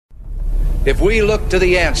if we look to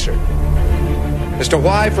the answer as to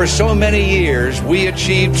why for so many years we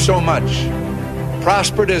achieved so much,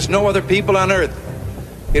 prospered as no other people on earth,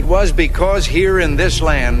 it was because here in this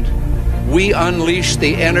land we unleashed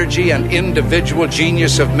the energy and individual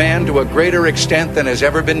genius of man to a greater extent than has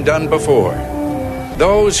ever been done before.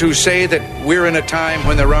 Those who say that we're in a time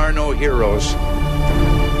when there are no heroes,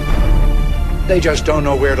 they just don't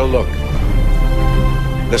know where to look.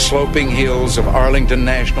 The sloping hills of Arlington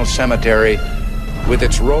National Cemetery, with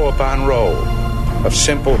its row upon row of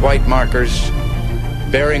simple white markers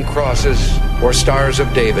bearing crosses or stars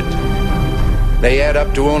of David, they add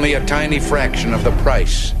up to only a tiny fraction of the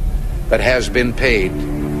price that has been paid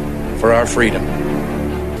for our freedom.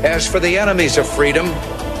 As for the enemies of freedom,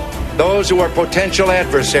 those who are potential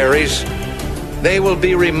adversaries, they will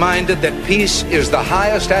be reminded that peace is the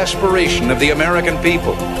highest aspiration of the American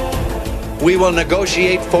people. We will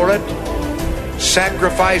negotiate for it,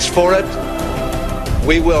 sacrifice for it.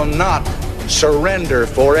 We will not surrender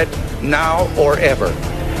for it now or ever.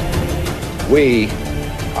 We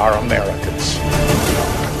are Americans.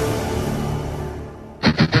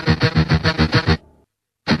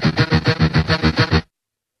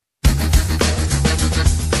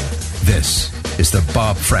 This is the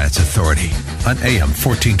Bob Frantz Authority on AM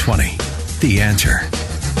 1420. The Answer.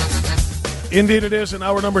 Indeed it is, and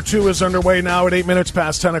hour number 2 is underway now at 8 minutes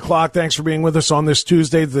past 10 o'clock. Thanks for being with us on this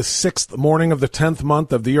Tuesday, the 6th morning of the 10th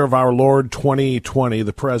month of the year of our Lord 2020.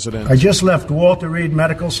 The President. I just left Walter Reed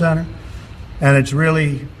Medical Center, and it's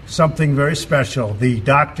really something very special. The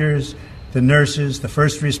doctors, the nurses, the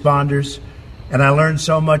first responders, and I learned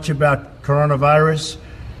so much about coronavirus.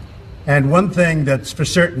 And one thing that's for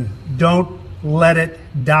certain, don't let it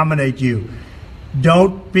dominate you.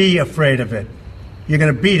 Don't be afraid of it. You're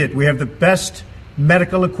going to beat it. We have the best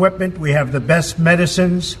medical equipment. We have the best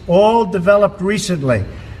medicines, all developed recently.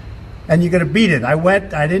 And you're going to beat it.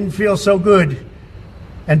 I didn't feel so good.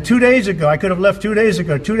 And 2 days ago, I could have left 2 days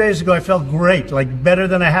ago. 2 days ago, I felt great, like better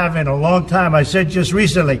than I have in a long time. I said just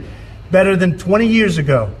recently, better than 20 years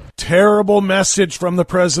ago. Terrible message from the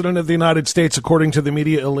President of the United States, according to the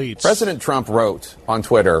media elites. President Trump wrote on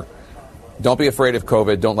Twitter, "Don't be afraid of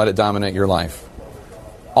COVID. Don't let it dominate your life."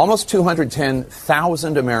 Almost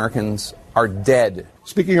 210,000 Americans are dead.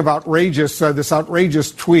 Speaking of outrageous, this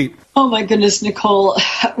outrageous tweet. Oh, my goodness, Nicole.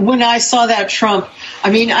 When I saw that Trump,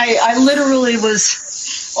 I literally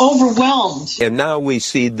was overwhelmed. And now we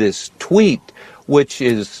see this tweet, which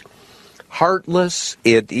is heartless.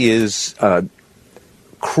 It is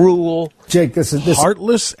cruel. Jake, this is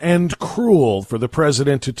heartless and cruel for the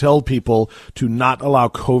president to tell people to not allow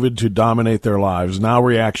COVID to dominate their lives. Now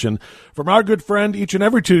reaction from our good friend each and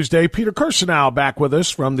every Tuesday, Peter Kirsanow, back with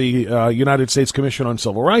us from the United States Commission on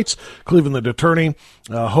Civil Rights, Cleveland attorney,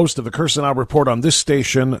 host of the Kirsanow Report on this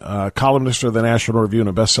station, columnist for the National Review, and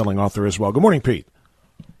a best-selling author as well. Good morning, Pete.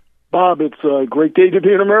 Bob, it's a great day to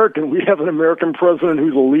be an American. We have an American president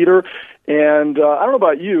who's a leader, and I don't know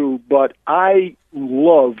about you, but I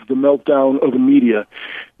love the meltdown of the media.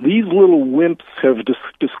 These little wimps have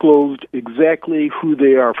disclosed exactly who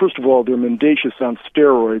they are. First of all, they're mendacious on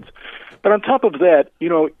steroids. But on top of that,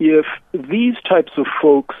 if these types of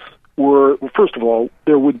folks were, first of all,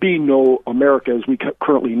 there would be no America as we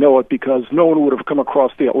currently know it, because no one would have come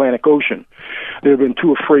across the Atlantic Ocean. They have been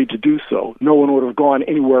too afraid to do so. No one would have gone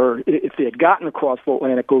anywhere. If they had gotten across the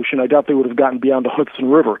Atlantic Ocean, I doubt they would have gotten beyond the Hudson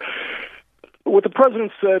River. What the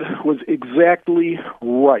president said was exactly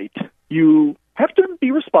right. You have to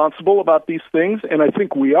be responsible about these things, and I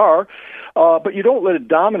think we are, but you don't let it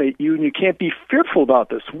dominate you, and you can't be fearful about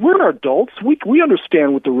this. We're adults. We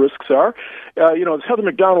understand what the risks are. As Heather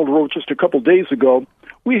McDonald wrote just a couple days ago,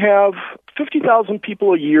 we have 50,000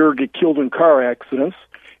 people a year get killed in car accidents,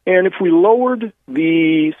 and if we lowered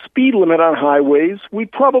the speed limit on highways, we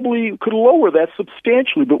probably could lower that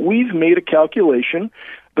substantially, but we've made a calculation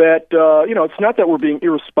that, it's not that we're being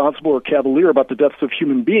irresponsible or cavalier about the deaths of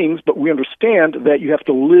human beings, but we understand that you have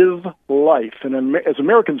to live life. And as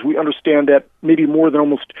Americans, we understand that maybe more than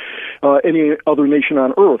almost any other nation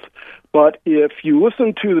on earth. But if you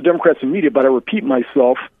listen to the Democrats and media, but I repeat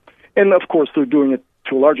myself, and of course they're doing it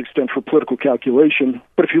to a large extent for political calculation,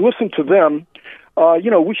 but if you listen to them,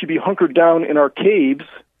 we should be hunkered down in our caves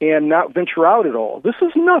and not venture out at all. This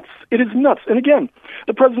is nuts. It is nuts. And again,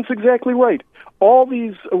 the president's exactly right.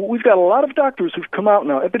 We've got a lot of doctors who've come out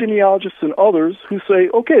now, epidemiologists and others, who say,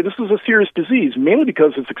 okay, this is a serious disease, mainly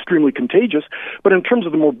because it's extremely contagious, but in terms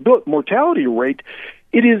of the mortality rate,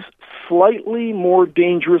 it is slightly more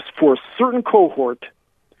dangerous for a certain cohort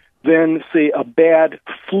than, say, a bad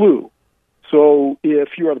flu. So if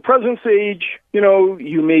you are the president's age,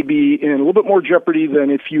 you may be in a little bit more jeopardy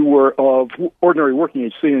than if you were of ordinary working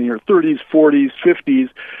age, say in your 30s, 40s, 50s,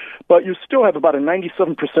 but you still have about a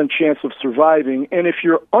 97% chance of surviving. And if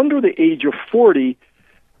you're under the age of 40,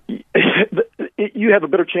 you have a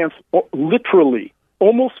better chance,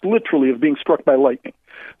 almost literally, of being struck by lightning.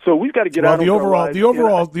 So we've got to get out. The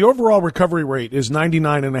overall recovery rate is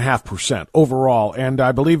 99.5% overall, and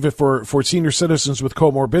I believe if for senior citizens with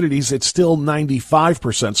comorbidities, it's still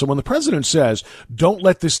 95%. So when the president says, "Don't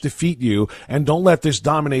let this defeat you and don't let this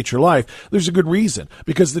dominate your life," there's a good reason,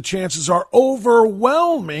 because the chances are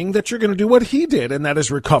overwhelming that you're going to do what he did, and that is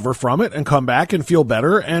recover from it and come back and feel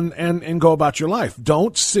better and go about your life.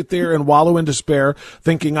 Don't sit there and wallow in despair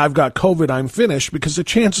thinking I've got COVID, I'm finished, because the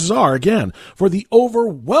chances are, again, for the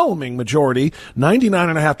overwhelming majority,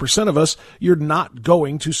 99.5% of us, you're not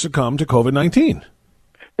going to succumb to COVID-19.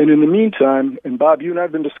 And in the meantime, and Bob, you and I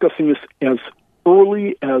have been discussing this as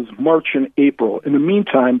early as March and April. In the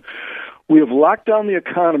meantime, we have locked down the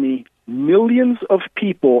economy. Millions of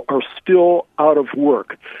people are still out of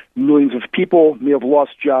work. Millions of people may have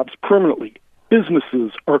lost jobs permanently.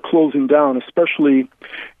 Businesses are closing down, especially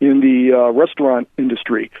in the restaurant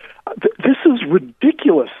industry. This is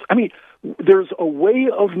ridiculous. I mean, there's a way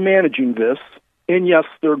of managing this, and yes,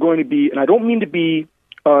 there are going to be, and I don't mean to be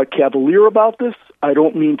cavalier about this, I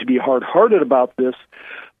don't mean to be hard-hearted about this,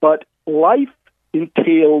 but life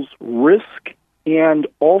entails risk and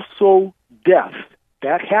also death.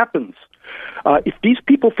 That happens. If these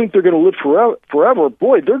people think they're going to live forever,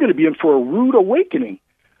 boy, they're going to be in for a rude awakening.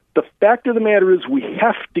 The fact of the matter is we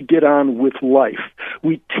have to get on with life.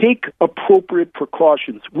 We take appropriate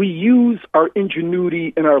precautions. We use our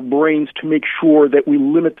ingenuity and our brains to make sure that we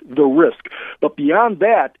limit the risk. But beyond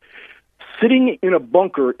that, sitting in a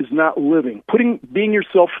bunker is not living. Putting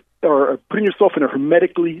yourself in a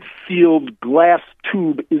hermetically sealed glass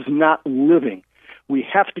tube is not living. We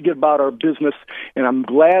have to get about our business, and I'm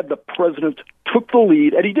glad the president took the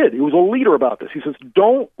lead, and he did. He was a leader about this. He says,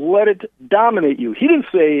 don't let it dominate you. He didn't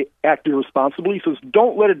say act irresponsibly. He says,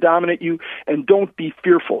 don't let it dominate you, and don't be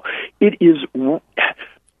fearful. It is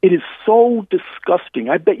so disgusting.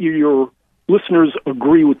 I bet your listeners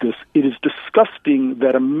agree with this. It is disgusting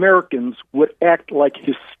that Americans would act like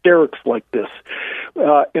hysterics like this.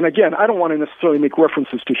 And again, I don't want to necessarily make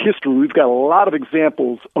references to history. We've got a lot of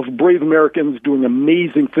examples of brave Americans doing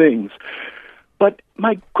amazing things. But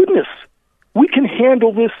my goodness, we can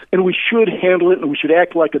handle this, and we should handle it, and we should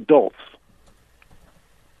act like adults.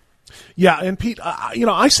 Yeah, and Pete,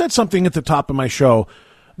 I said something at the top of my show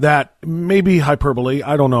that may be hyperbole.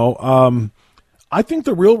 I don't know. I think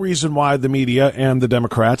the real reason why the media and the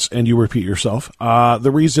Democrats, and you repeat yourself,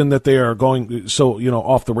 the reason that they are going so,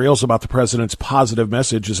 off the rails about the president's positive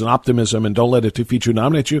message is an optimism and don't let it defeat you,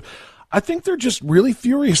 nominate you. I think they're just really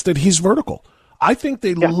furious that he's vertical. I think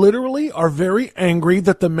they literally are very angry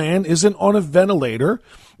that the man isn't on a ventilator,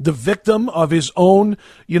 the victim of his own,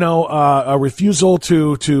 a refusal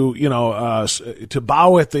to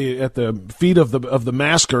bow at the feet of the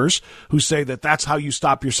maskers who say that that's how you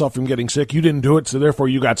stop yourself from getting sick. You didn't do it, so therefore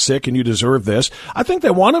you got sick and you deserve this. I think they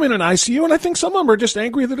want him in an ICU, and I think some of them are just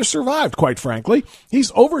angry that he survived, quite frankly.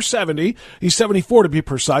 He's over 70. He's 74 to be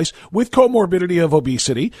precise, with comorbidity of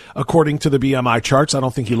obesity, according to the BMI charts. I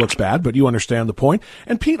don't think he looks bad, but you understand the point.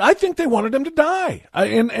 And Pete, I think they wanted him to die,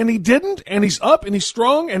 and he didn't, and he's up and he's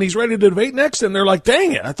strong and he's ready to debate next. And they're like,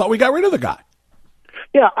 "Dang it! I thought we got rid of the guy."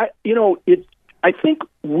 Yeah, I think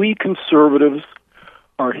we conservatives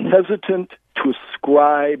are hesitant to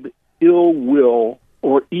ascribe ill will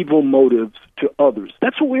or evil motives to others.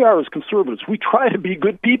 That's what we are as conservatives. We try to be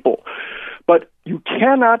good people, but you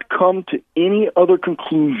cannot come to any other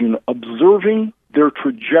conclusion observing their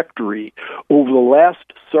trajectory over the last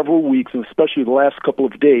several weeks, and especially the last couple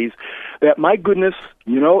of days, that, my goodness,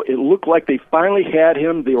 it looked like they finally had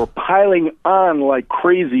him. They were piling on like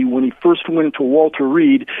crazy when he first went into Walter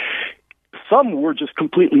Reed. Some were just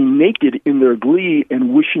completely naked in their glee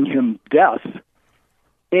and wishing him death.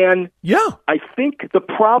 And I think the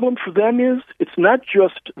problem for them is it's not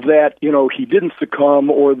just that, he didn't succumb,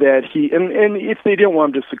 or that and if they didn't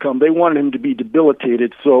want him to succumb, they wanted him to be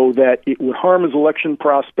debilitated so that it would harm his election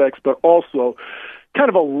prospects, but also kind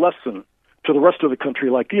of a lesson to the rest of the country.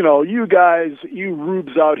 Like, you guys, you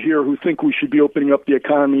rubes out here who think we should be opening up the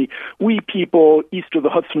economy, we people east of the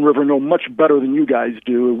Hudson River know much better than you guys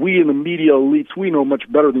do. We in the media elites, we know much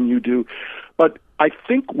better than you do. But I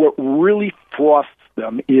think what really frosts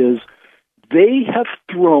them is they have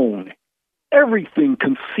thrown everything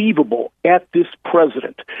conceivable at this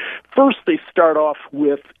president. First, they start off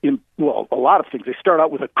with, a lot of things. They start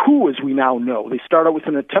out with a coup, as we now know. They start out with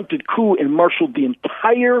an attempted coup and marshaled the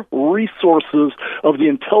entire resources of the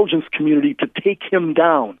intelligence community to take him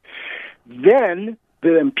down. Then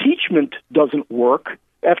the impeachment doesn't work.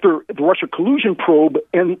 After the Russia collusion probe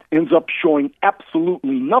ends up showing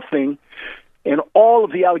absolutely nothing, and all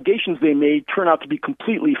of the allegations they made turn out to be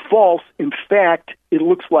completely false. In fact, it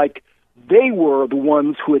looks like they were the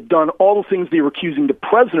ones who had done all the things they were accusing the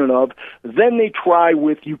president of. Then they try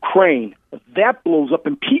with Ukraine. That blows up.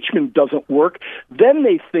 Impeachment doesn't work. Then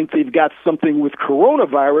they think they've got something with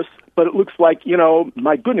coronavirus, but it looks like,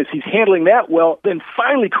 my goodness, he's handling that well. Then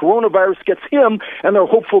finally coronavirus gets him, and they're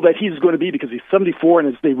hopeful that he's going to be, because he's 74,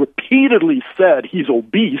 and as they repeatedly said, he's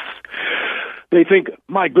obese. They think,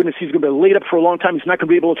 my goodness, he's going to be laid up for a long time. He's not going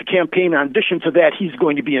to be able to campaign. In addition to that, he's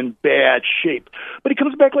going to be in bad shape. But he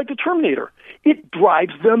comes back like the Terminator. It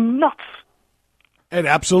drives them nuts. It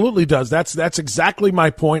absolutely does. That's exactly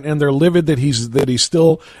my point, and they're livid that he's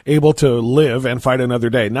still able to live and fight another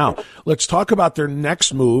day. Now, let's talk about their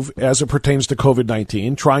next move as it pertains to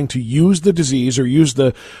COVID-19, trying to use the disease or use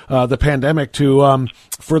the pandemic to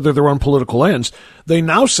further their own political ends. They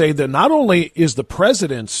now say that not only is the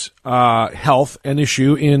president's health an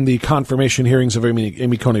issue in the confirmation hearings of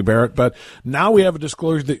Amy Coney Barrett, but now we have a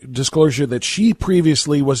disclosure that she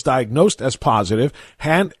previously was diagnosed as positive,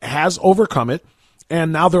 has overcome it.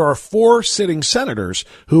 And now there are 4 sitting senators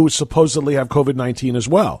who supposedly have COVID-19 as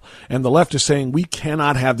well. And the left is saying we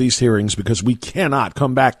cannot have these hearings because we cannot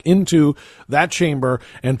come back into that chamber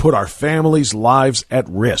and put our families' lives at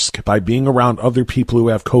risk by being around other people who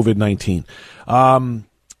have COVID-19.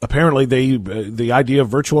 Apparently, the idea of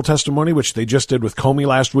virtual testimony, which they just did with Comey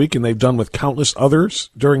last week, and they've done with countless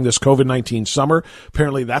others during this COVID-19 summer,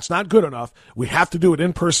 apparently that's not good enough. We have to do it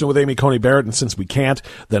in person with Amy Coney Barrett, and since we can't,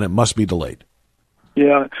 then it must be delayed.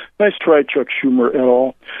 Yeah, nice try, Chuck Schumer, et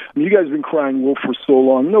al. I mean, you guys have been crying wolf for so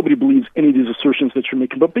long. Nobody believes any of these assertions that you're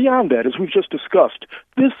making. But beyond that, as we've just discussed,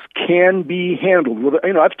 this can be handled.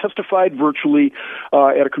 I've testified virtually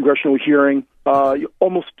at a congressional hearing.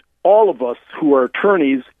 Almost all of us who are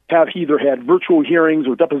attorneys have either had virtual hearings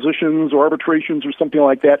or depositions or arbitrations or something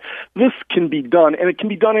like that. This can be done, and it can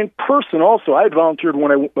be done in person also. I had volunteered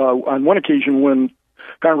on one occasion when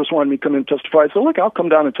Congress wanted me to come in and testify. I said, look, I'll come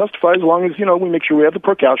down and testify as long as, we make sure we have the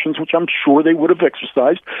precautions, which I'm sure they would have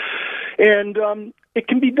exercised. And it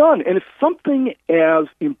can be done. And it's something as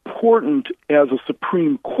important as a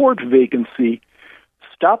Supreme Court vacancy.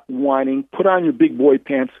 Stop whining, put on your big boy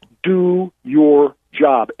pants, do your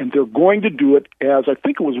job. And they're going to do it, as I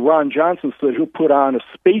think it was Ron Johnson said, he'll put on a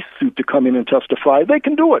spacesuit to come in and testify. They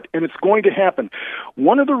can do it, and it's going to happen.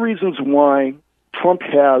 One of the reasons why Trump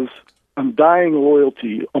has undying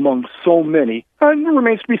loyalty among so many, and it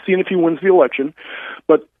remains to be seen if he wins the election,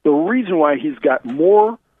 but the reason why he's got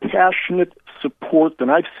more passionate support than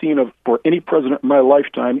I've seen for any president in my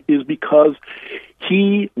lifetime is because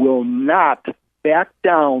he will not back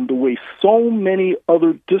down the way so many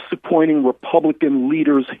other disappointing Republican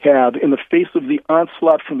leaders have in the face of the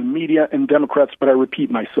onslaught from the media and Democrats, but I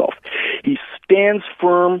repeat myself. He stands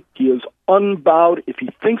firm. He is unbowed. If he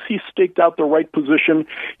thinks he's staked out the right position,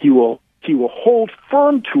 he will hold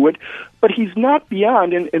firm to it, but he's not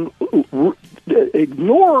beyond and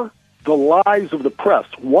ignore the lies of the press.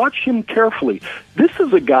 Watch him carefully. This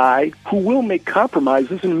is a guy who will make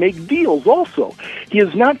compromises and make deals also. He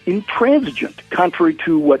is not intransigent, contrary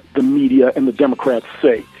to what the media and the Democrats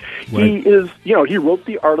say. Right. He is, he wrote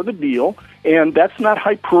The Art of the Deal, and that's not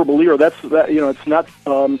hyperbole, or it's not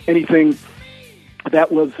anything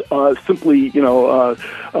that was simply,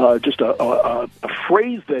 just a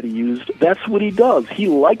phrase that he used. That's what he does. He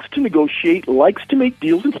likes to negotiate, likes to make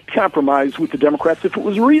deals, and compromise with the Democrats if it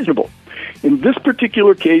was reasonable. In this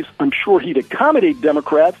particular case, I'm sure he'd accommodate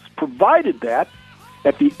Democrats, provided that,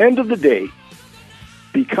 at the end of the day,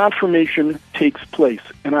 the confirmation takes place.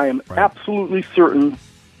 And I am absolutely certain,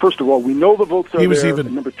 first of all, we know the votes are there,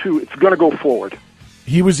 and number two, it's going to go forward.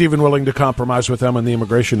 He was even willing to compromise with them on the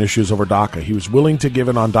immigration issues over DACA. He was willing to give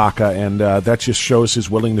in on DACA, and that just shows his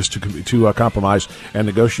willingness to compromise and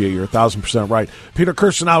negotiate. You're 1,000% right. Peter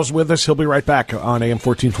Kirsanow is with us. He'll be right back on AM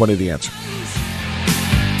 1420, The Answer.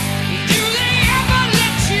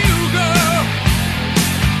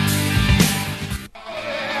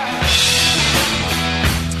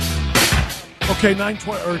 Okay,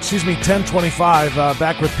 10:25.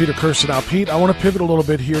 Back with Peter Kirsanow. Pete, I want to pivot a little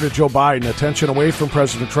bit here to Joe Biden. Attention away from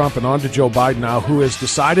President Trump and on to Joe Biden now, who has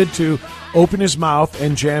decided to open his mouth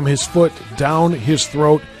and jam his foot down his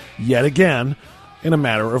throat yet again in a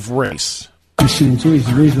matter of race. You see, geez,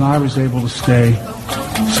 the reason I was able to stay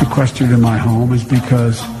sequestered in my home is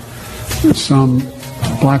because some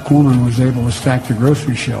black woman was able to stack the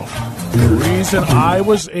grocery shelf. The reason I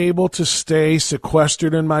was able to stay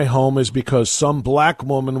sequestered in my home is because some black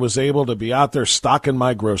woman was able to be out there stocking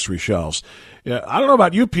my grocery shelves. Yeah, I don't know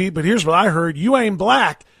about you, Pete, but here's what I heard. You ain't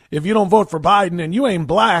black if you don't vote for Biden, and you ain't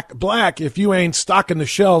black if you ain't stocking the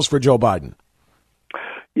shelves for Joe Biden.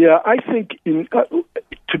 Yeah, I think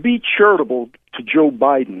to be charitable to Joe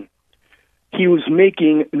Biden, he was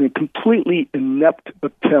making a completely inept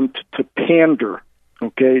attempt to pander,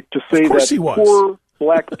 okay, to say that poor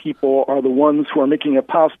black people are the ones who are making it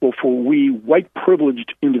possible for we white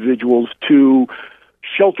privileged individuals to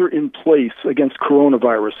shelter in place against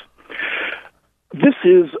coronavirus. This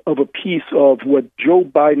is of a piece of what Joe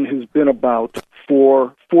Biden has been about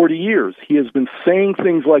for 40 years. He has been saying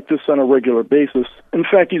things like this on a regular basis. In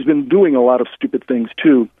fact, he's been doing a lot of stupid things,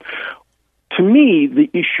 too. To me, the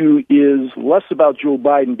issue is less about Joe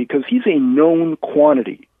Biden because he's a known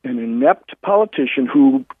quantity, an inept politician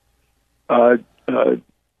who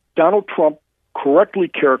Donald Trump correctly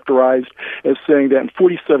characterized as saying that in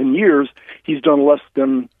 47 years, he's done less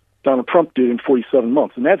than Donald Trump did in 47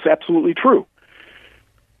 months. And that's absolutely true.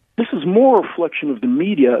 This is more a reflection of the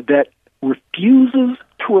media that refuses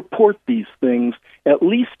to report these things, at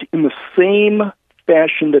least in the same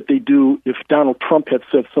fashion that they do if Donald Trump had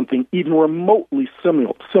said something even remotely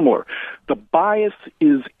similar. The bias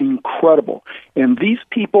is incredible. And these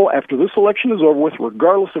people, after this election is over with,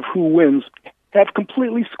 regardless of who wins, have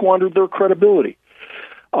completely squandered their credibility.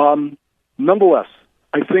 Nonetheless,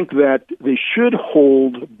 I think that they should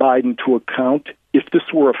hold Biden to account. If this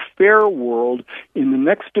were a fair world, in the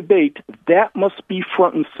next debate, that must be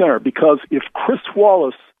front and center, because if Chris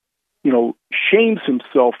Wallace, shames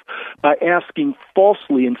himself by asking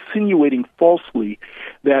falsely, insinuating falsely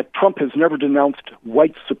that Trump has never denounced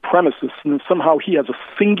white supremacists, and somehow he has a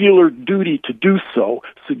singular duty to do so,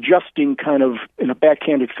 suggesting kind of in a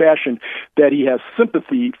backhanded fashion that he has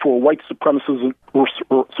sympathy for white supremacists or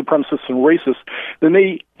supremacists and racists, then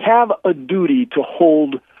they have a duty to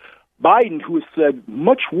hold Biden, who has said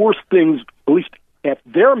much worse things, at least at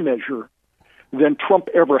their measure, than Trump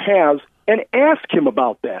ever has, and ask him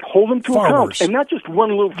about that. Hold him to account. And not just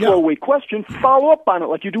one little throwaway question. Follow up on it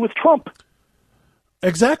like you do with Trump.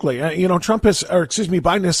 Exactly.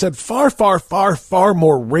 Biden has said far, far, far, far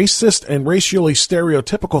more racist and racially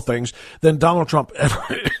stereotypical things than Donald Trump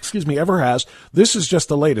ever has. This is just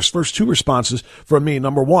the latest. First two responses from me.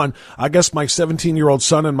 Number one, I guess my 17-year-old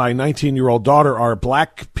son and my 19-year-old daughter are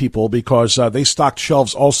black people because they stocked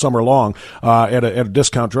shelves all summer long at a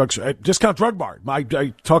discount drug bar.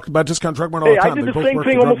 I talked about discount drug bar all the time. I did the same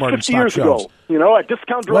thing almost 50 years ago. At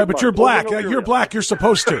discount drug bar. But you're black. You're black. You're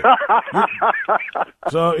supposed to.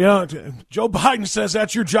 So, Joe Biden says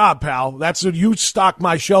that's your job, pal. That's you stock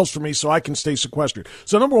my shelves for me so I can stay sequestered.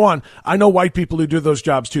 So, number one, I know white people who do those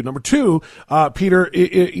jobs too. Number two, Peter,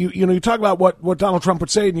 you talk about what Donald Trump would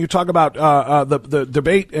say, and you talk about the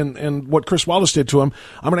debate and what Chris Wallace did to him.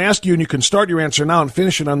 I'm going to ask you, and you can start your answer now and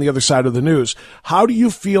finish it on the other side of the news. How do you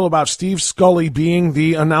feel about Steve Scully being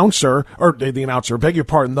the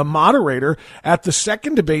moderator at the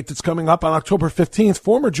second debate that's coming up on October 15th?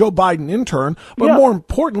 Former Joe Biden intern, but more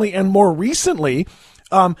importantly and more recently,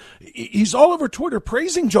 he's all over Twitter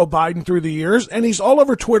praising Joe Biden through the years, and he's all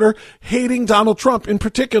over Twitter hating Donald Trump. In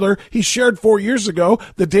particular, he shared 4 years ago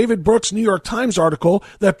the David Brooks New York Times article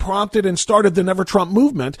that prompted and started the Never Trump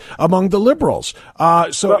movement among the liberals.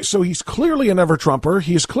 So he's clearly a Never Trumper.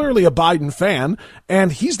 He's clearly a Biden fan,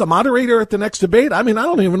 and he's the moderator at the next debate. I mean, I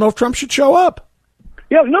don't even know if Trump should show up.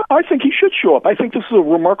 Yeah, no, I think he should show up. I think this is a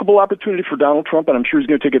remarkable opportunity for Donald Trump, and I'm sure he's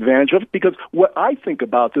going to take advantage of it, because what I think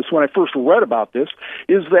about this when I first read about this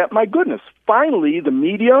is that, my goodness, finally the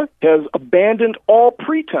media has abandoned all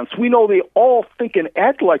pretense. We know they all think and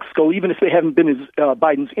act like Scully, even if they haven't been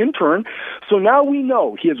Biden's intern. So now we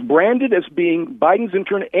know he is branded as being Biden's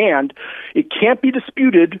intern, and it can't be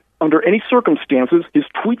disputed under any circumstances. His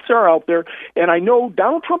tweets are out there, and I know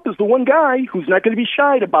Donald Trump is the one guy who's not going to be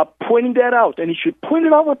shy about pointing that out, and he should point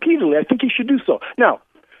it out repeatedly. I think he should do so. Now,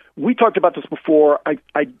 we talked about this before.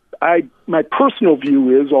 My personal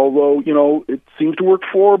view is, although, it seems to work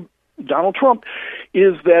for Donald Trump,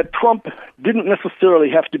 is that Trump didn't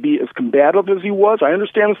necessarily have to be as combative as he was. I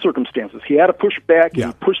understand the circumstances. He had to push back, and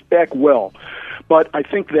he pushed back well. But I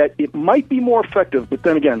think that it might be more effective. But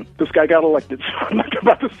then again, this guy got elected, so I'm not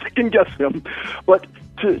about to second-guess him. But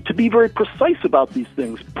to be very precise about these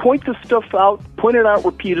things, point this stuff out, point it out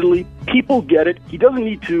repeatedly, People get it. He doesn't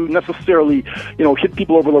need to necessarily, hit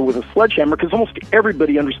people over with a sledgehammer because almost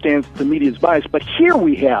everybody understands the media's bias. But here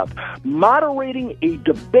we have moderating a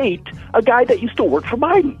debate, a guy that used to work for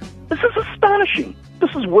Biden. This is astonishing.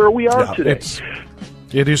 This is where we are today.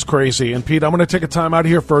 It is crazy. And, Pete, I'm going to take a time out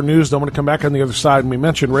here for news. I'm going to come back on the other side. And we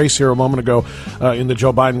mentioned race here a moment ago in the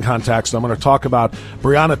Joe Biden context. I'm going to talk about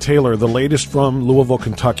Breonna Taylor, the latest from Louisville,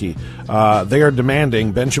 Kentucky. They are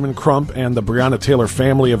demanding, Benjamin Crump and the Breonna Taylor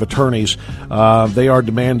family of attorneys, they are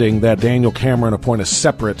demanding that Daniel Cameron appoint a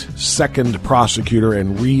separate second prosecutor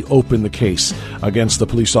and reopen the case against the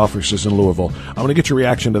police officers in Louisville. I'm going to get your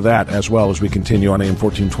reaction to that as well as we continue on AM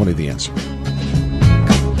 1420 The Answer.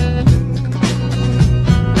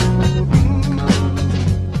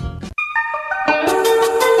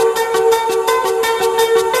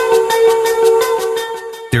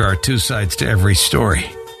 There are two sides to every story.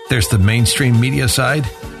 There's the mainstream media side,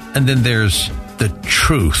 and then there's the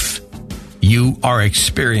truth. You are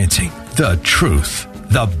experiencing the truth.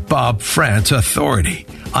 The Bob France Authority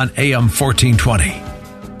on AM 1420.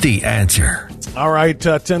 The Answer. All right,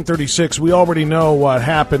 1036. We already know what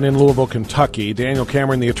happened in Louisville, Kentucky. Daniel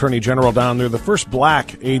Cameron, the Attorney General down there, the first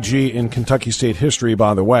black AG in Kentucky state history,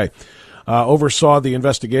 by the way, oversaw the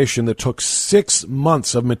investigation that took 6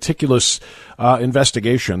 months of meticulous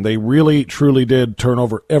investigation. They really, truly did turn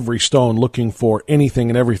over every stone looking for anything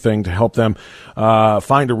and everything to help them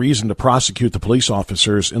find a reason to prosecute the police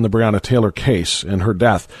officers in the Breonna Taylor case and her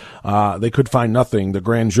death. They could find nothing. The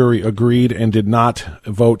grand jury agreed and did not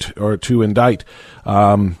vote or to indict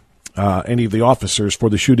any of the officers for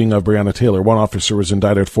the shooting of Breonna Taylor. One officer was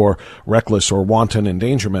indicted for reckless or wanton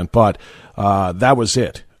endangerment, but that was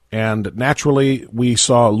it. And naturally, we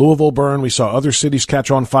saw Louisville burn. We saw other cities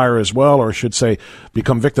catch on fire as well, or I should say,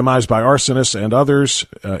 become victimized by arsonists and others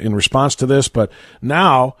in response to this. But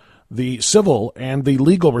now the civil and the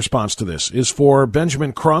legal response to this is for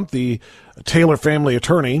Benjamin Crump, the Taylor family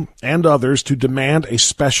attorney, and others to demand a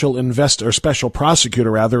special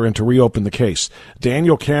prosecutor, and to reopen the case.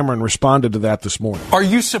 Daniel Cameron responded to that this morning. Are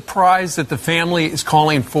you surprised that the family is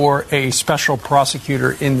calling for a special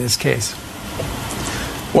prosecutor in this case?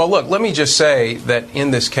 Well, look, let me just say that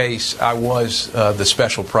in this case, I was the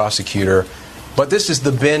special prosecutor, but this is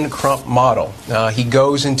the Ben Crump model. He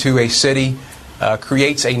goes into a city,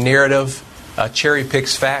 creates a narrative, cherry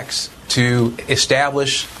picks facts to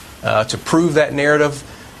establish, to prove that narrative,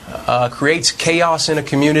 creates chaos in a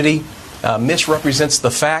community, misrepresents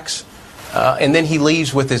the facts, and then he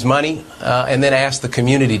leaves with his money and then asks the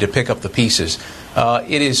community to pick up the pieces.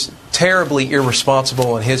 It is terribly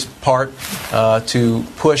irresponsible on his part to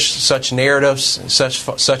push such narratives,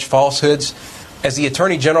 such falsehoods. As the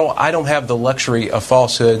Attorney General, I don't have the luxury of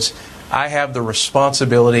falsehoods. I have the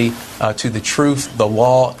responsibility to the truth, the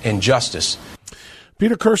law, and justice.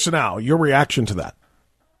 Peter Kirsanow, your reaction to that?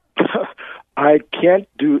 I can't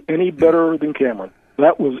do any better than Cameron.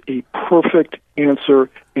 That was a perfect answer,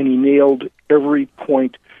 and he nailed every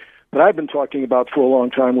point that I've been talking about for a long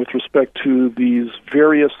time with respect to these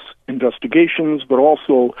various investigations, but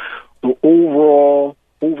also the overall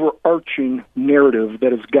overarching narrative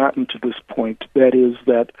that has gotten to this point. That is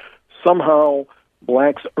that somehow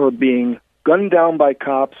blacks are being gunned down by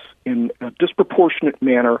cops in a disproportionate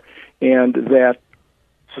manner, and that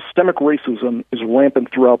systemic racism is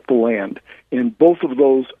rampant throughout the land. And both of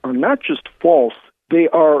those are not just false, they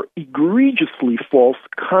are egregiously false,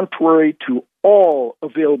 contrary to all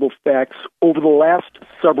available facts over the last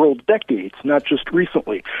several decades, not just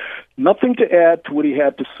recently. Nothing to add to what he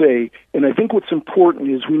had to say, and I think what's important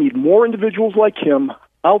is we need more individuals like him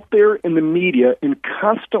out there in the media and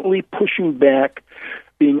constantly pushing back,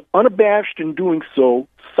 being unabashed in doing so,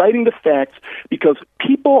 citing the facts, because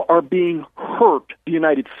people are being hurt. The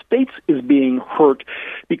United States is being hurt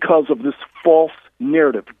because of this false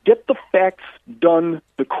narrative. Get the facts done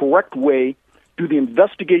the correct way. Do the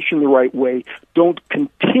investigation the right way. Don't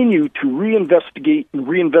continue to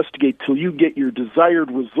reinvestigate till you get your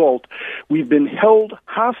desired result. We've been held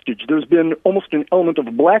hostage. There's been almost an element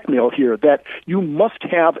of blackmail here that you must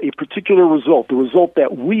have a particular result, the result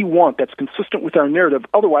that we want, that's consistent with our narrative.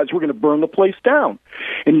 Otherwise, we're going to burn the place down.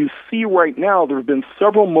 And you see right now there have been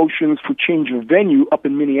several motions for change of venue up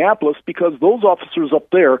in Minneapolis because those officers up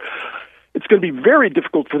there, it's going to be very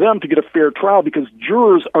difficult for them to get a fair trial because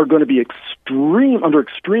jurors are going to be under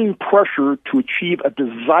extreme pressure to achieve a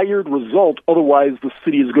desired result. Otherwise, the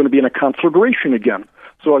city is going to be in a conflagration again.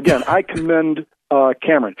 So again, I commend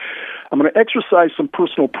Cameron. I'm going to exercise some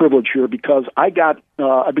personal privilege here because I've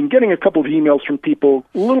been getting a couple of emails from people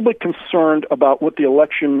a little bit concerned about what the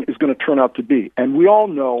election is going to turn out to be. And we all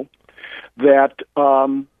know that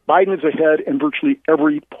Biden Biden is ahead in virtually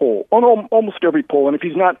every poll, almost every poll, and if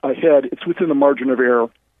he's not ahead, it's within the margin of error.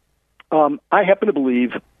 I happen to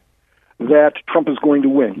believe that Trump is going to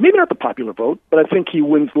win. Maybe not the popular vote, but I think he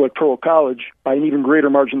wins the Electoral College by an even greater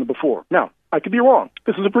margin than before. Now, I could be wrong.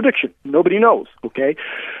 This is a prediction. Nobody knows, okay?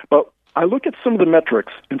 But I look at some of the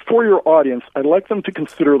metrics, and for your audience, I'd like them to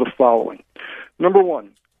consider the following. Number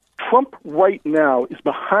one, Trump right now is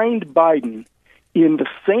behind Biden in the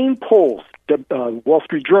same polls, Wall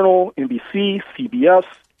Street Journal, NBC, CBS,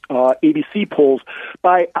 ABC polls,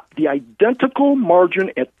 by the identical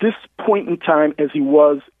margin at this point in time as he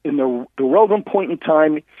was in the relevant point in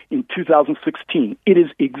time in 2016. It is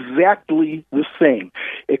exactly the same,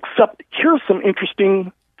 except here's some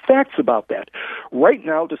interesting facts about that. Right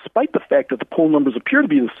now, despite the fact that the poll numbers appear to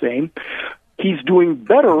be the same, he's doing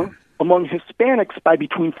better among Hispanics by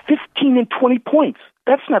between 15 and 20 points.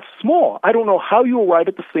 That's not small. I don't know how you arrive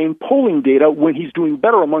at the same polling data when he's doing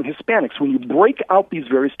better among Hispanics. When you break out these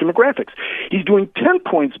various demographics, he's doing 10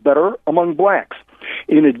 points better among blacks.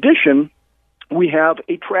 In addition, we have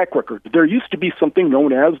a track record. There used to be something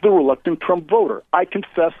known as the reluctant Trump voter. I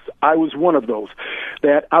confess I was one of those,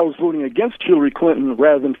 that I was voting against Hillary Clinton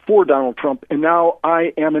rather than for Donald Trump, and now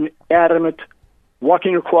I am an adamant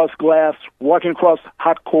walking across glass, walking across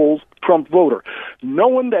hot coals Trump voter. No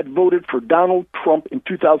one that voted for Donald Trump in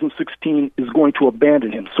 2016 is going to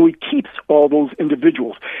abandon him. So he keeps all those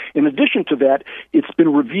individuals. In addition to that, it's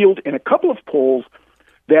been revealed in a couple of polls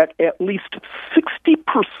that at least 60%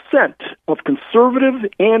 of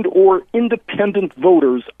conservative and or independent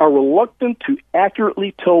voters are reluctant to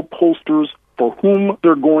accurately tell pollsters for whom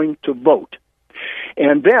they're going to vote.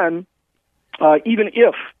 And then, even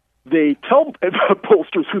if they tell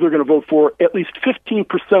pollsters who they're going to vote for, at least 15%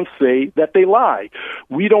 say that they lie.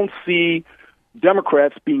 We don't see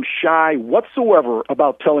Democrats being shy whatsoever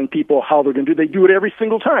about telling people how they're going to do. They do it every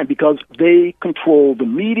single time because they control the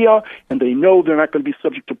media and they know they're not going to be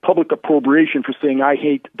subject to public appropriation for saying, I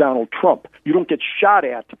hate Donald Trump. You don't get shot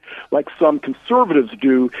at like some conservatives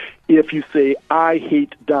do if you say, I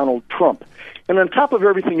hate Donald Trump. And on top of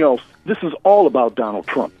everything else, this is all about Donald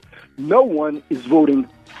Trump. No one is voting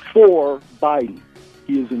for Biden.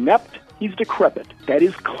 He is inept. He's decrepit. That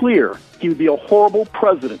is clear. He would be a horrible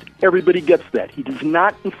president. Everybody gets that. He does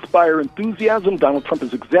not inspire enthusiasm. Donald Trump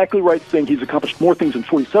is exactly right saying he's accomplished more things in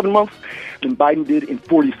 47 months than Biden did in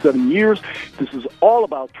 47 years. This is all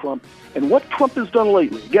about Trump. And what Trump has done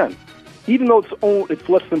lately, again, even though it's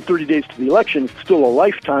less than 30 days to the election, it's still a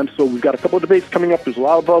lifetime, so we've got a couple of debates coming up. There's a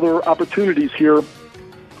lot of other opportunities here.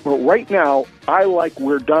 But right now, I like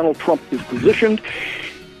where Donald Trump is positioned,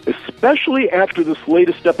 especially after this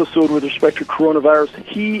latest episode with respect to coronavirus.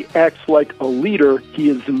 He acts like a leader. He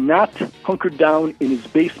is not hunkered down in his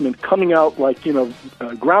basement, coming out like,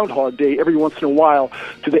 Groundhog Day every once in a while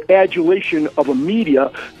to the adulation of a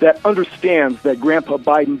media that understands that Grandpa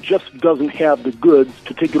Biden just doesn't have the goods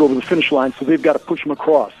to take it over the finish line, so they've got to push him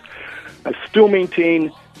across. I still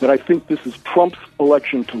maintain that I think this is Trump's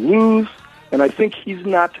election to lose, and I think he's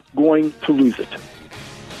not going to lose it.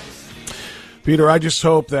 Peter, I just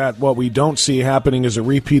hope that what we don't see happening is a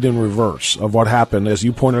repeat in reverse of what happened. As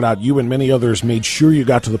you pointed out, you and many others made sure you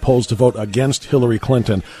got to the polls to vote against Hillary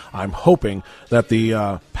Clinton. I'm hoping that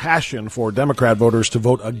the passion for Democrat voters to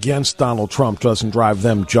vote against Donald Trump doesn't drive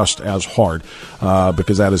them just as hard,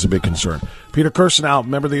 because that is a big concern. Peter Kirsanow,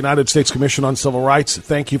 member of the United States Commission on Civil Rights,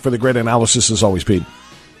 thank you for the great analysis as always, Pete.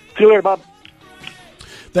 See you later, Bob.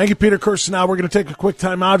 Thank you, Peter Kirsanow. We're going to take a quick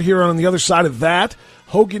time out here. On the other side of that,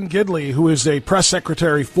 Hogan Gidley, who is a press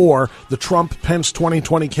secretary for the Trump-Pence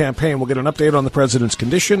 2020 campaign. We'll get an update on the president's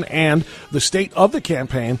condition and the state of the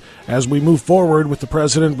campaign as we move forward with the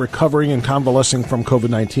president recovering and convalescing from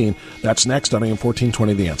COVID-19. That's next on AM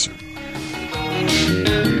 1420, The Answer.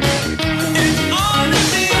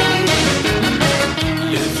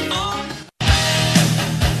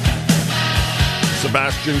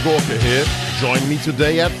 Sebastian Gorka here. Join me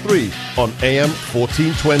today at 3 on AM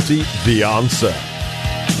 1420, The Answer.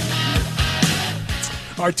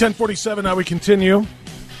 All right, 10:47, now we continue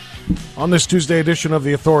on this Tuesday edition of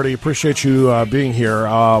The Authority. Appreciate you being here.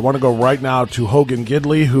 I want to go right now to Hogan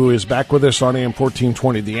Gidley, who is back with us on AM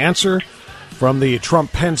 1420, The Answer, from the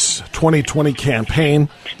Trump-Pence 2020 campaign.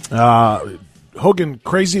 Hogan,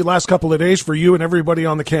 crazy last couple of days for you and everybody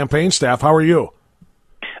on the campaign staff. How are you?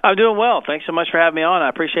 I'm doing well. Thanks so much for having me on. I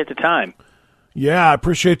appreciate the time. Yeah, I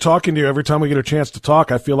appreciate talking to you. Every time we get a chance to talk,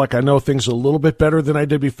 I feel like I know things a little bit better than I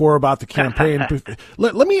did before about the campaign.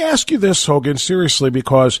 Let me ask you this, Hogan, seriously,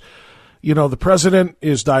 because the president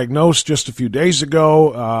is diagnosed just a few days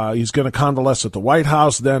ago. He's going to convalesce at the White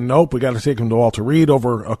House. Then, nope, we got to take him to Walter Reed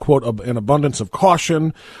over, a quote, an abundance of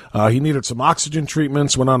caution. He needed some oxygen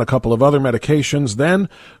treatments, went on a couple of other medications. Then,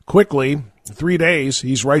 quickly, 3 days,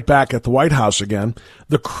 he's right back at the White House again.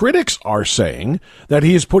 The critics are saying that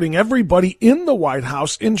he is putting everybody in the White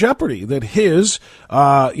House in jeopardy, that his,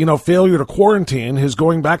 failure to quarantine, his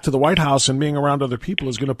going back to the White House and being around other people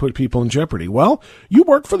is going to put people in jeopardy. Well, you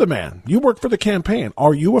work for the man. You work for the campaign.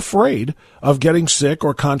 Are you afraid of getting sick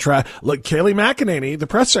or contract? Like Kayleigh McEnany, the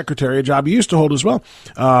press secretary, a job he used to hold as well,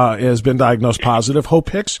 has been diagnosed positive. Hope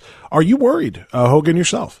Hicks, are you worried, Hogan,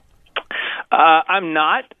 yourself? I'm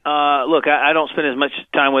not. Look, I don't spend as much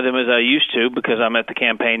time with him as I used to because I'm at the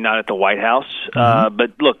campaign, not at the White House.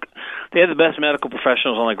 But look, they have the best medical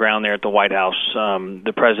professionals on the ground there at the White House.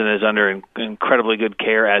 The president is under incredibly good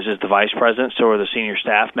care, as is the vice president, so are the senior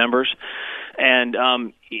staff members. And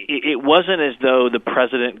it wasn't as though the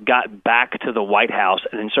president got back to the White House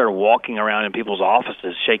and then started walking around in people's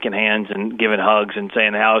offices, shaking hands and giving hugs and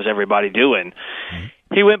saying, "How is everybody doing?"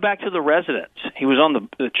 He went back to the residence. He was on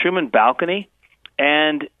the Truman balcony,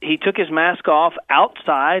 and he took his mask off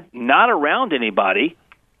outside, not around anybody,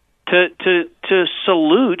 to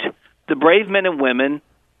salute the brave men and women,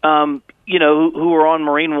 who were on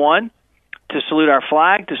Marine One, to salute our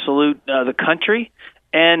flag, to salute the country,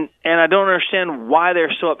 and I don't understand why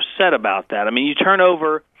they're so upset about that. I mean, you turn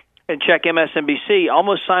over and check MSNBC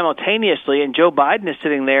almost simultaneously, and Joe Biden is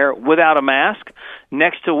sitting there without a mask,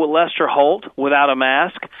 next to Lester Holt without a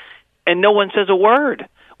mask, and no one says a word.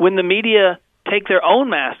 When the media take their own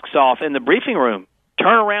masks off in the briefing room,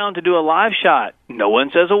 turn around to do a live shot, no one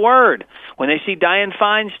says a word. When they see Dianne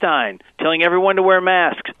Feinstein telling everyone to wear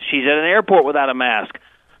masks, she's at an airport without a mask,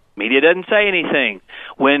 media doesn't say anything.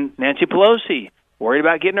 When Nancy Pelosi, worried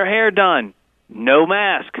about getting her hair done, no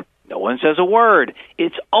mask, no one says a word.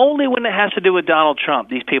 It's only when it has to do with Donald Trump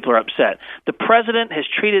these people are upset. The president has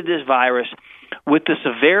treated this virus with the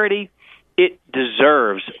severity it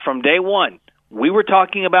deserves from day one. We were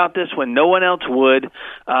talking about this when no one else would,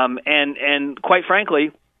 and quite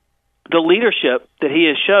frankly, the leadership that he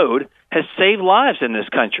has showed has saved lives in this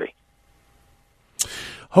country.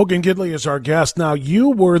 Hogan Gidley is our guest. Now,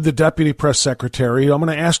 you were the deputy press secretary. I'm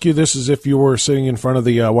going to ask you this as if you were sitting in front of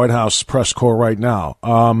the White House press corps right now.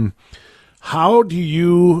 How do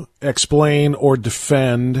you explain or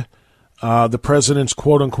defend the president's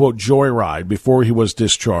quote-unquote joyride before he was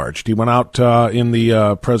discharged? He went out in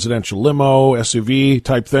the presidential limo, SUV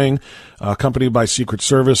type thing, accompanied by Secret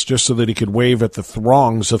Service, just so that he could wave at the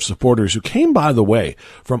throngs of supporters who came, by the way,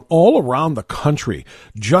 from all around the country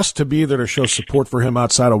just to be there to show support for him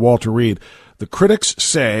outside of Walter Reed. The critics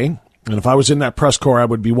say, and if I was in that press corps, I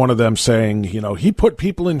would be one of them saying, he put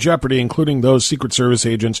people in jeopardy, including those Secret Service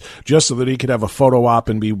agents, just so that he could have a photo op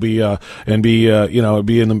and be in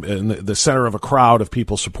the center of a crowd of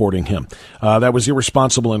people supporting him. That was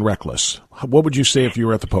irresponsible and reckless. What would you say if you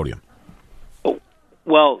were at the podium?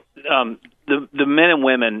 Well, the men and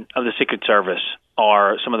women of the Secret Service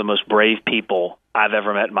are some of the most brave people I've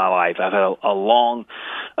ever met in my life. I've had a long,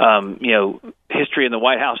 history in the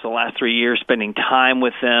White House the last 3 years, spending time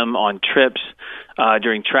with them on trips,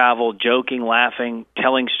 during travel, joking, laughing,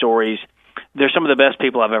 telling stories. They're some of the best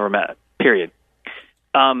people I've ever met, period.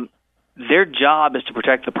 Their job is to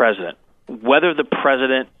protect the president. Whether the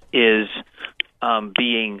president is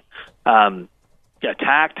being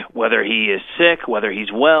attacked, whether he is sick, whether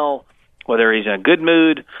he's well, whether he's in a good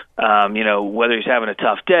mood, whether he's having a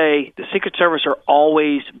tough day, the Secret Service are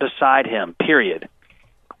always beside him, period.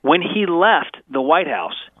 When he left the White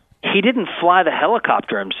House, he didn't fly the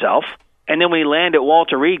helicopter himself, and then when he landed at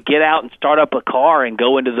Walter Reed, get out and start up a car and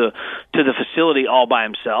go into the facility all by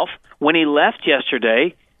himself. When he left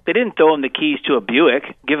yesterday, they didn't throw him the keys to a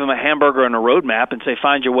Buick, give him a hamburger and a road map, and say,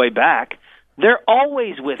 find your way back. They're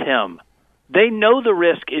always with him. They know the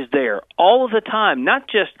risk is there all of the time, not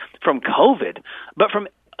just from COVID, but from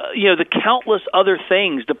the countless other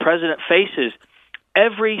things the president faces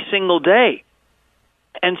every single day.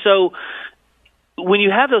 And so when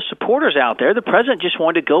you have those supporters out there, the president just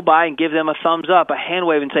wanted to go by and give them a thumbs up, a hand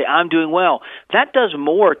wave, and say, I'm doing well. That does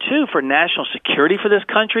more, too, for national security for this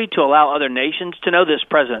country, to allow other nations to know this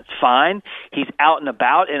president's fine. He's out and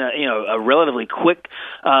about in a relatively quick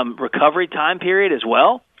recovery time period as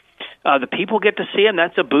well. The people get to see him.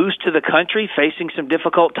 That's a boost to the country facing some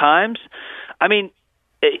difficult times. I mean,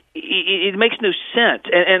 it makes no sense.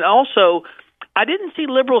 And also, I didn't see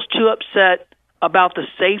liberals too upset about the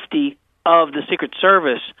safety of the Secret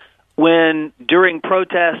Service when, during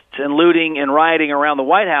protests and looting and rioting around the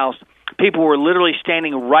White House, people were literally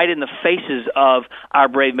standing right in the faces of our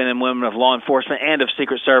brave men and women of law enforcement and of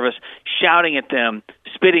Secret Service, shouting at them,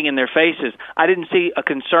 spitting in their faces. I didn't see a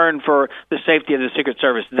concern for the safety of the Secret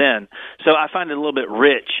Service then. So I find it a little bit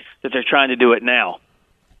rich that they're trying to do it now.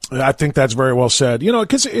 I think that's very well said.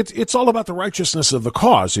 Because it's all about the righteousness of the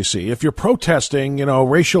cause, you see. If you're protesting,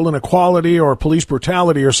 racial inequality or police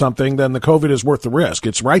brutality or something, then the COVID is worth the risk.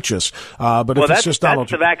 It's righteous. But if it's just Donald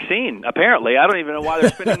Trump. That's the vaccine, apparently. I don't even know why they're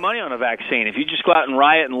spending money on a vaccine. If you just go out and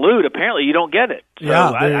riot and loot, apparently you don't get it. So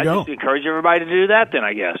I just encourage everybody to do that then,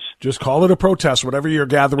 I guess. Just call it a protest, whatever your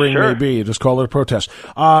gathering may be. Just call it a protest.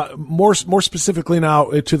 More specifically now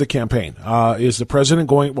to the campaign. Is the president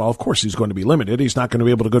going, well, of course he's going to be limited. He's not going to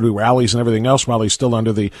be able to go to rallies and everything else while he's still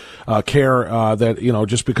under the care that,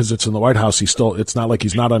 just because it's in the White House, it's not like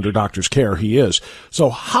he's not under doctor's care. He is. So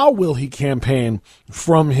how will he campaign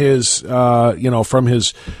from his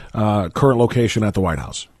current location at the White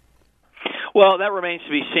House? Well, that remains to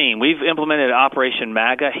be seen. We've implemented Operation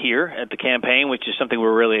MAGA here at the campaign, which is something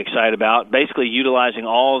we're really excited about, basically utilizing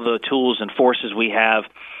all the tools and forces we have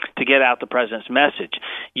to get out the president's message,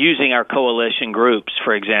 using our coalition groups,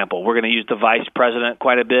 for example. We're going to use the vice president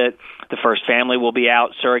quite a bit. The First Family will be out,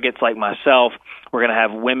 surrogates like myself. We're going to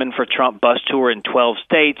have Women for Trump bus tour in 12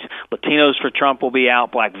 states. Latinos for Trump will be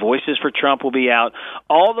out. Black Voices for Trump will be out.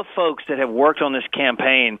 All the folks that have worked on this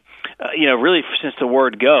campaign, really since the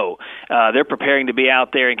word go, they're preparing to be out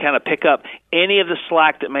there and kind of pick up any of the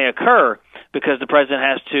slack that may occur because the president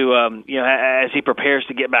has to, as he prepares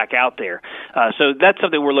to get back out there. So that's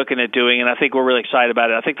something we're looking at doing, and I think we're really excited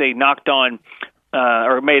about it. I think they knocked on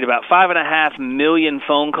or made about 5.5 million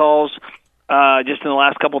phone calls just in the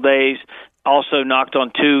last couple of days. Also knocked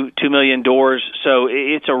on 2 million doors. So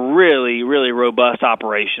it's a really, really robust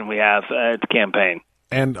operation we have at the campaign.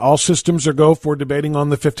 And all systems are go for debating on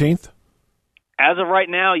the 15th? As of right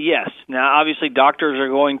now, yes. Now, obviously, doctors are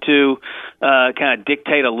going to kind of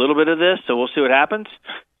dictate a little bit of this, so we'll see what happens.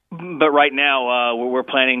 But right now, we're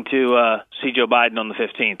planning to see Joe Biden on the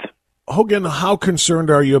 15th. Hogan, how concerned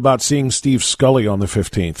are you about seeing Steve Scully on the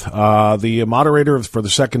 15th? The moderator for the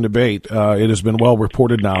second debate, it has been well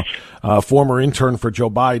reported now, former intern for Joe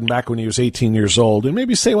Biden back when he was 18 years old. And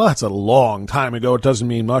maybe say, well, that's a long time ago. It doesn't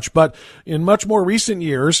mean much. But in much more recent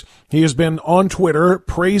years, he has been on Twitter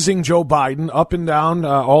praising Joe Biden up and down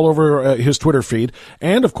all over his Twitter feed.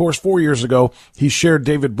 And, of course, 4 years ago, he shared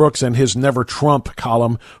David Brooks and his Never Trump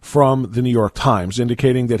column from the New York Times,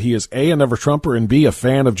 indicating that he is A, a Never Trumper, and B, a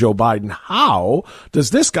fan of Joe Biden. How does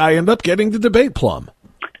this guy end up getting the debate plum?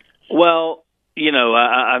 Well,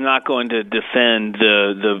 I'm not going to defend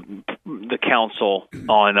the council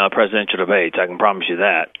on presidential debates. I can promise you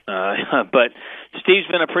that. But Steve's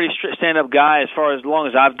been a pretty stand-up guy as long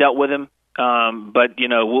as I've dealt with him. But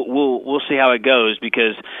we'll see how it goes,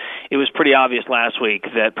 because it was pretty obvious last week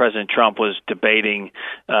that President Trump was debating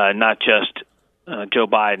not just Joe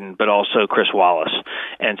Biden, but also Chris Wallace.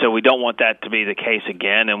 And so we don't want that to be the case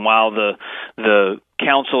again. And while the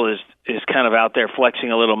council is kind of out there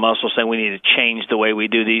flexing a little muscle, saying we need to change the way we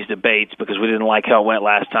do these debates because we didn't like how it went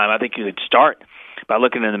last time, I think you could start by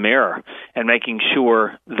looking in the mirror and making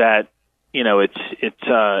sure that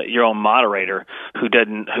it's your own moderator who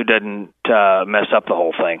doesn't mess up the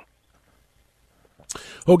whole thing.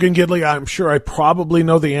 Hogan, Gidley, I'm sure I probably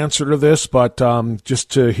know the answer to this, but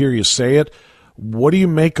just to hear you say it, what do you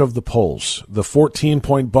make of the polls? The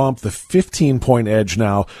 14-point bump, the 15-point edge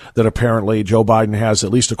now that apparently Joe Biden has, at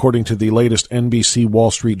least according to the latest NBC Wall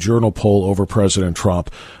Street Journal poll over President Trump.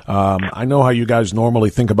 I know how you guys normally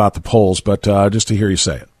think about the polls, but just to hear you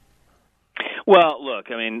say it. Well, look,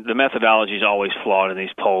 the methodology is always flawed in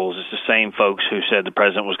these polls. It's the same folks who said the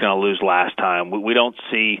president was going to lose last time. We don't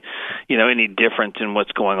see, any difference in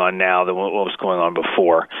what's going on now than what was going on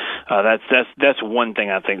before. That's one thing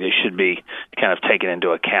I think that should be kind of taken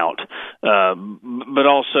into account. But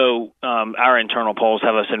also, our internal polls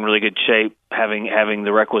have us in really good shape, having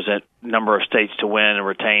the requisite number of states to win and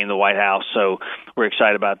retain the White House. So we're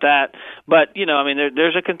excited about that. But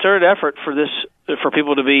there's a concerted effort for this. For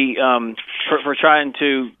people to be for trying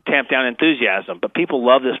to tamp down enthusiasm, but people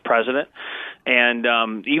love this president, and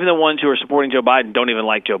even the ones who are supporting Joe Biden don't even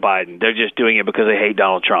like Joe Biden. They're just doing it because they hate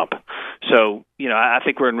Donald Trump. So I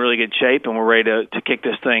think we're in really good shape, and we're ready to kick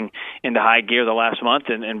this thing into high gear the last month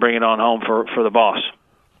and bring it on home for the boss.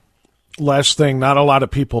 Last thing, not a lot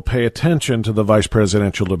of people pay attention to the vice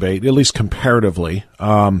presidential debate, at least comparatively.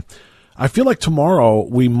 I feel like tomorrow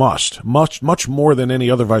we must, much more than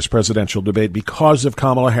any other vice presidential debate, because of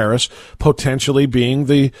Kamala Harris potentially being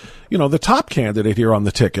the top candidate here on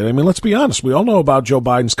the ticket. I mean, let's be honest. We all know about Joe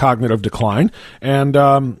Biden's cognitive decline, and,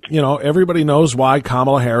 everybody knows why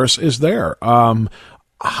Kamala Harris is there.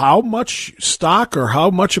 How much stock or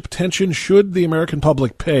how much attention should the American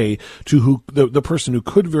public pay to the person who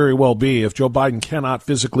could very well be, if Joe Biden cannot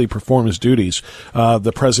physically perform his duties,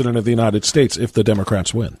 the president of the United States, if the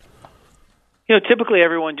Democrats win? Typically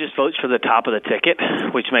everyone just votes for the top of the ticket,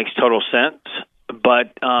 which makes total sense.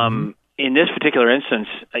 But in this particular instance,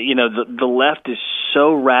 the left is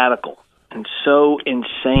so radical and so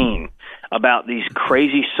insane about these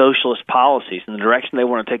crazy socialist policies and the direction they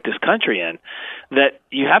want to take this country in, that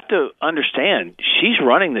you have to understand she's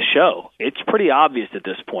running the show. It's pretty obvious at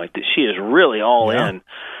this point that she is really all in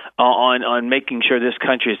on making sure this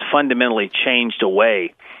country is fundamentally changed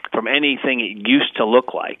away from anything it used to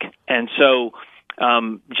look like. And so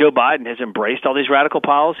Joe Biden has embraced all these radical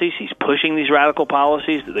policies. He's pushing these radical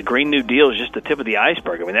policies. The Green New Deal is just the tip of the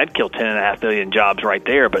iceberg. I mean, that'd kill 10.5 million jobs right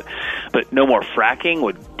there. But no more fracking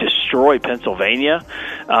would destroy Pennsylvania,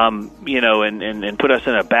 and put us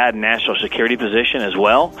in a bad national security position as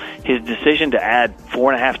well. His decision to add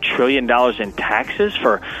 $4.5 trillion in taxes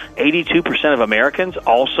for 82% of Americans,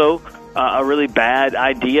 also a really bad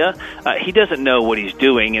idea. He doesn't know what he's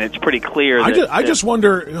doing, and it's pretty clear. I just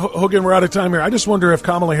wonder, Hogan, we're out of time here. I just wonder if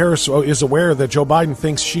Kamala Harris is aware that Joe Biden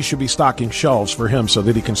thinks she should be stocking shelves for him so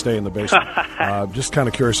that he can stay in the basement. Just kind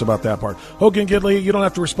of curious about that part. Hogan, Gidley, you don't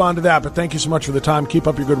have to respond to that, but thank you so much for the time. Keep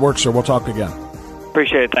up your good work, sir. We'll talk again.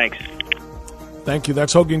 Appreciate it. Thanks. Thank you.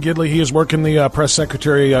 That's Hogan Gidley. He is working the press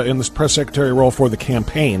secretary in this press secretary role for the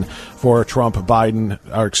campaign for Trump Pence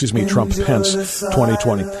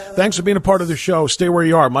 2020. Thanks for being a part of the show. Stay where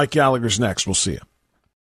you are. Mike Gallagher's next. We'll see you.